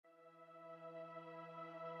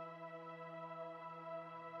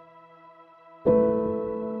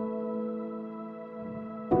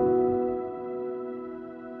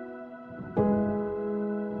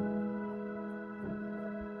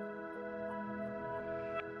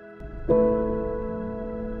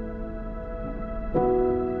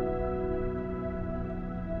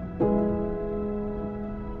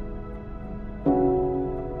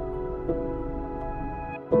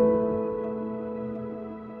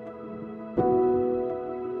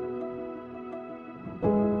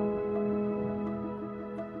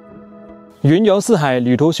云游四海，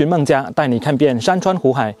旅途寻梦家，带你看遍山川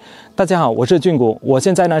湖海。大家好，我是俊谷，我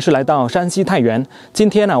现在呢是来到山西太原。今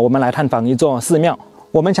天呢，我们来探访一座寺庙。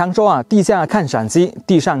我们常说啊，地下看陕西，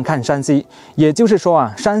地上看山西。也就是说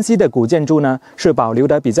啊，山西的古建筑呢是保留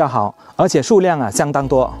得比较好，而且数量啊相当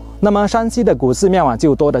多。那么山西的古寺庙啊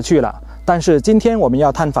就多得去了。但是今天我们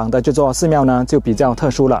要探访的这座寺庙呢就比较特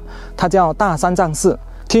殊了，它叫大三藏寺。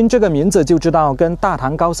听这个名字就知道跟大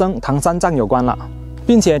唐高僧唐三藏有关了。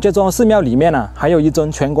并且这座寺庙里面呢，还有一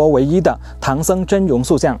尊全国唯一的唐僧真容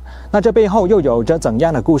塑像。那这背后又有着怎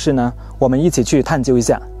样的故事呢？我们一起去探究一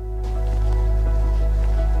下。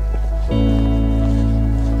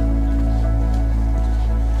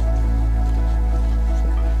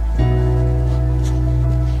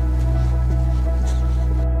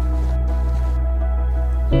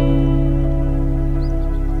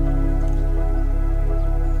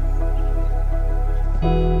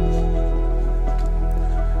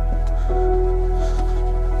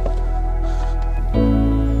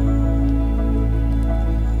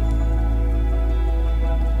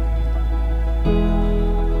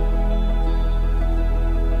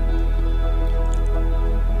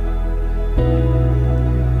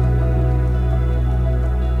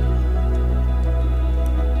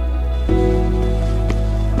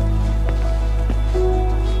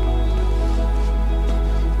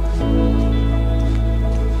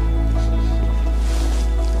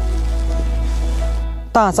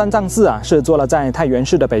大三藏寺啊，是坐落在太原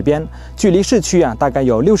市的北边，距离市区啊大概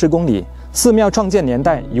有60公里。寺庙创建年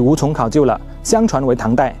代已无从考究了，相传为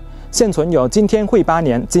唐代，现存有今天会8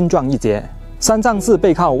年金幢一节。三藏寺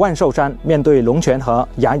背靠万寿山，面对龙泉河、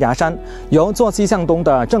崖崖山，由坐西向东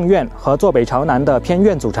的正院和坐北朝南的偏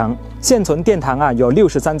院组成。现存殿堂啊有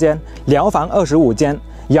63间，寮房25间，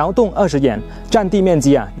窑洞20眼，占地面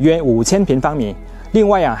积啊约5000平方米。另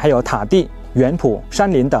外啊还有塔地、园圃、山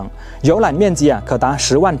林等，游览面积啊可达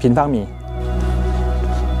10万平方米。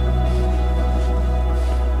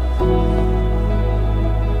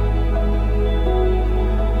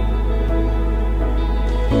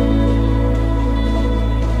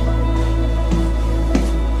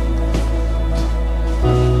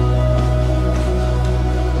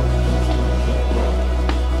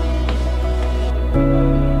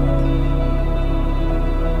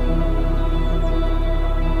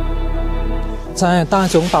在大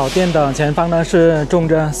雄宝殿的前方呢，是种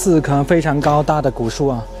着4棵非常高大的古树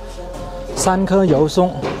啊，3棵油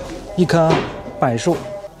松，1棵柏树。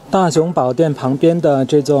大雄宝殿旁边的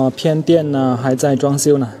这座偏殿呢，还在装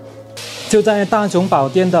修呢。就在大雄宝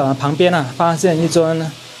殿的旁边呢，发现一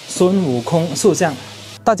尊孙悟空塑像。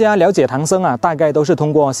大家了解唐僧啊，大概都是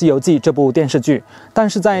通过《西游记》这部电视剧，但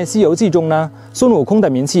是在《西游记》中呢，孙悟空的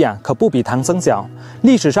名气啊，可不比唐僧小。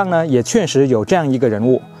历史上呢，也确实有这样一个人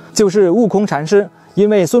物。就是悟空禅师，因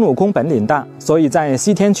为孙悟空本领大，所以在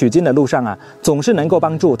西天取经的路上啊，总是能够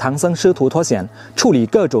帮助唐僧师徒脱险，处理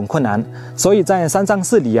各种困难。所以在三藏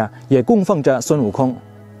寺里啊，也供奉着孙悟空。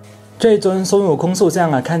这尊孙悟空塑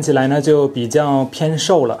像啊，看起来呢就比较偏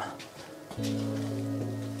瘦了。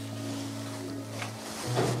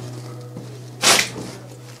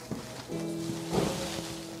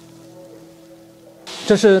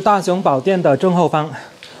这是大雄宝殿的正后方。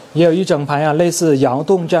也有一整排啊，类似窑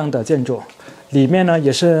洞这样的建筑，里面呢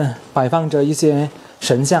也是摆放着一些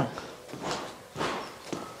神像。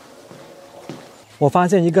我发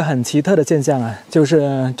现一个很奇特的现象啊，就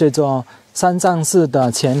是这座三藏寺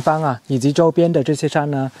的前方啊，以及周边的这些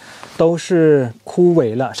山呢，都是枯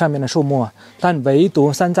萎了上面的树木啊，但唯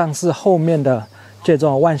独三藏寺后面的这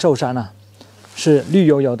座万寿山啊，是绿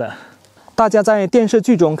油油的。大家在电视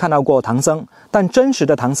剧中看到过唐僧，但真实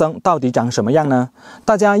的唐僧到底长什么样呢？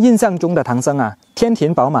大家印象中的唐僧啊，天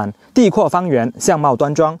庭饱满，地阔方圆，相貌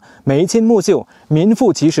端庄，眉清目秀，名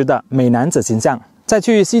副其实的美男子形象。在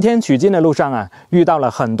去西天取经的路上啊，遇到了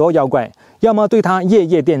很多妖怪，要么对他夜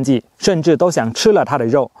夜惦记，甚至都想吃了他的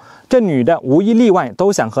肉。这女的无一例外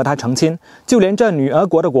都想和他成亲，就连这女儿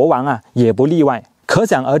国的国王啊也不例外。可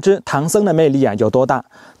想而知，唐僧的魅力啊有多大。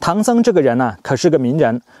唐僧这个人啊，可是个名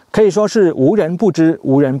人，可以说是无人不知、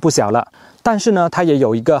无人不晓了。但是呢，他也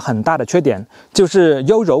有一个很大的缺点，就是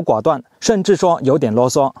优柔寡断，甚至说有点啰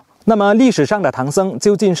嗦。那么历史上的唐僧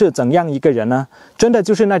究竟是怎样一个人呢？真的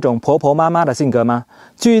就是那种婆婆妈妈的性格吗？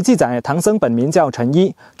据记载，唐僧本名叫陈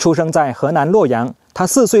一，出生在河南洛阳。他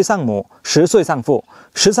4岁丧母，10岁丧父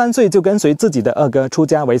，13岁就跟随自己的二哥出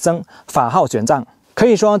家为僧，法号玄奘。可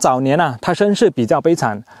以说早年啊，他身世比较悲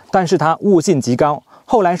惨，但是他悟性极高，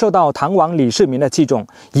后来受到唐王李世民的器重，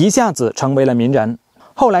一下子成为了名人。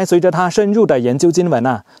后来随着他深入的研究经文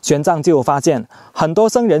啊，玄奘就发现很多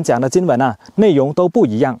僧人讲的经文啊，内容都不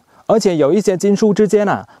一样，而且有一些经书之间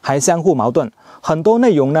还相互矛盾，很多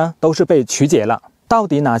内容呢都是被曲解了。到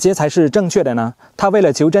底哪些才是正确的呢？他为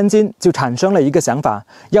了求真经，就产生了一个想法，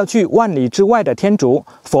要去万里之外的天竺，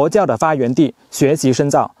佛教的发源地学习深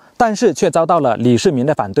造，但是却遭到了李世民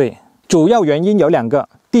的反对。主要原因有2个：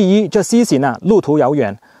第一，这西行路途遥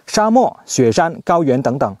远，沙漠、雪山、高原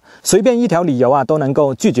等等，随便一条理由都能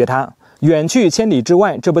够拒绝他。远去千里之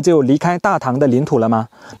外，这不就离开大唐的领土了吗？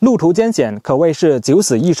路途艰险，可谓是九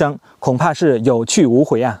死一生，恐怕是有去无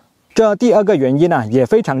回啊。这第2个原因也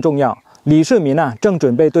非常重要。李世民正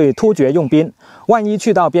准备对突厥用兵，万一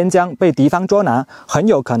去到边疆被敌方捉拿，很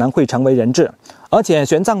有可能会成为人质。而且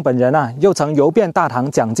玄奘本人又曾游遍大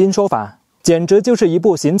唐讲经说法，简直就是一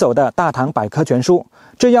部行走的大唐百科全书。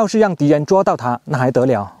这要是让敌人捉到他，那还得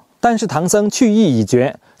了？但是唐僧去意已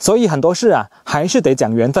决，所以很多事还是得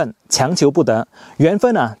讲缘分，强求不得。缘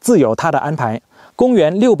分自有他的安排。公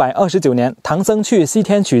元629年，唐僧去西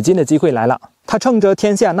天取经的机会来了。他趁着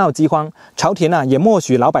天下闹饥荒，朝廷也默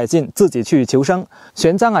许老百姓自己去求生。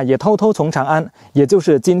玄奘也偷偷从长安，也就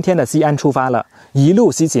是今天的西安出发了，一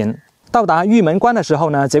路西行。到达玉门关的时候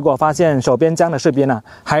呢，结果发现守边疆的士兵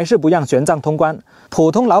还是不让玄奘通关。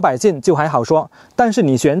普通老百姓就还好说，但是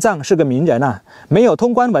你玄奘是个名人没有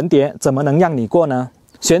通关文牒，怎么能让你过呢？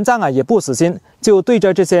玄奘也不死心，就对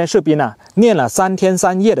着这些士兵念了3天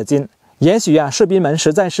3夜的经。也许士兵们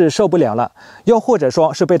实在是受不了了，又或者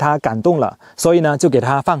说是被他感动了，所以呢就给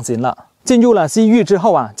他放行了。进入了西域之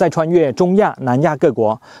后再穿越中亚、南亚各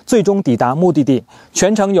国，最终抵达目的地，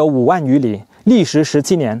全程有5万余里，历时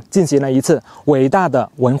17年，进行了一次伟大的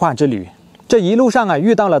文化之旅。这一路上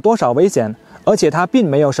遇到了多少危险，而且他并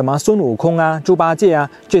没有什么孙悟空猪八戒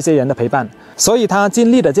这些人的陪伴，所以他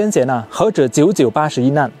经历的艰险何止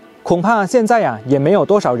9981难，恐怕现在也没有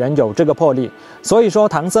多少人有这个魄力。所以说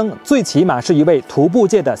唐僧最起码是一位徒步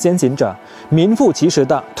界的先行者，名副其实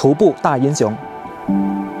的徒步大英雄。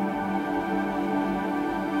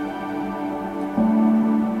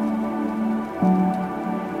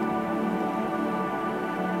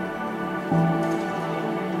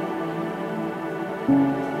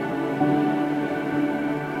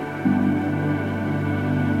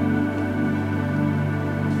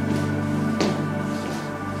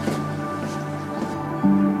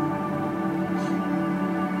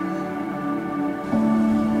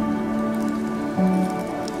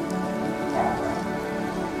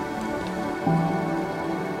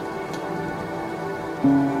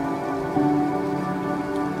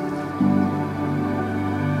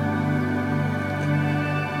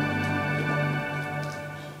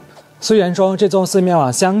虽然说这座寺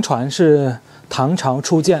庙相传是唐朝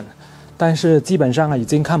初建，但是基本上已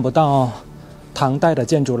经看不到唐代的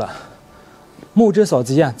建筑了。目之所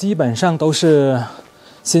及基本上都是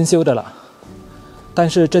新修的了。但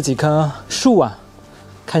是这几棵树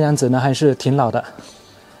看样子呢还是挺老的。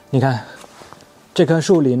你看，这棵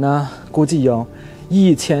树林呢，估计有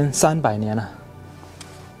1300年了。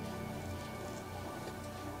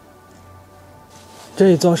这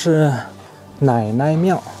一座是奶奶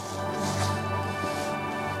庙。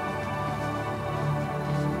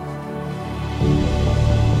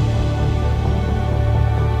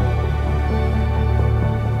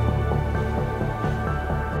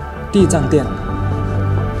地藏殿。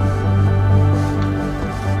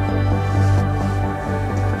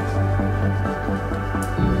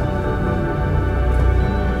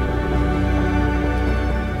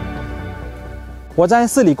我在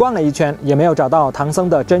寺里逛了一圈，也没有找到唐僧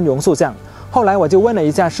的真容塑像。后来我就问了一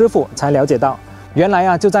下师傅，才了解到，原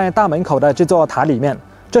来就在大门口的这座塔里面。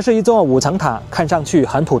这是一座5层塔，看上去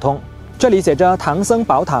很普通。这里写着"唐僧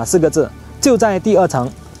宝塔"4个字，就在第2层。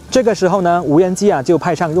这个时候呢，无人机就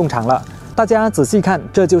派上用场了。大家仔细看，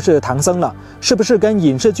这就是唐僧了，是不是跟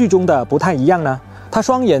影视剧中的不太一样呢？他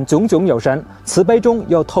双眼炯炯有神，慈悲中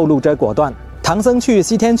又透露着果断。唐僧去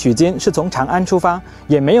西天取经是从长安出发，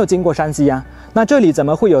也没有经过山西那这里怎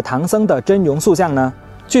么会有唐僧的真容塑像呢？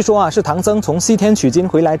据说是唐僧从西天取经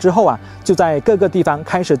回来之后就在各个地方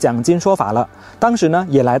开始讲经说法了。当时呢，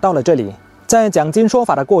也来到了这里。在讲经说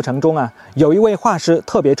法的过程中有一位画师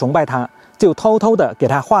特别崇拜他，就偷偷的给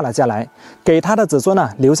他画了下来，给他的子孙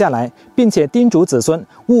留下来，并且叮嘱子孙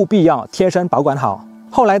务必要贴身保管好。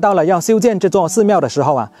后来到了要修建这座寺庙的时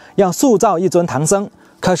候要塑造一尊唐僧，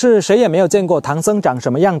可是谁也没有见过唐僧长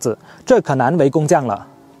什么样子，这可难为工匠了。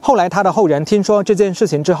后来他的后人听说这件事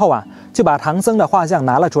情之后就把唐僧的画像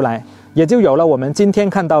拿了出来，也就有了我们今天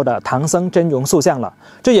看到的唐僧真容塑像了。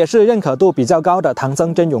这也是认可度比较高的唐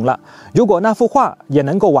僧真容了。如果那幅画也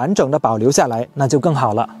能够完整的保留下来，那就更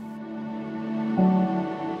好了。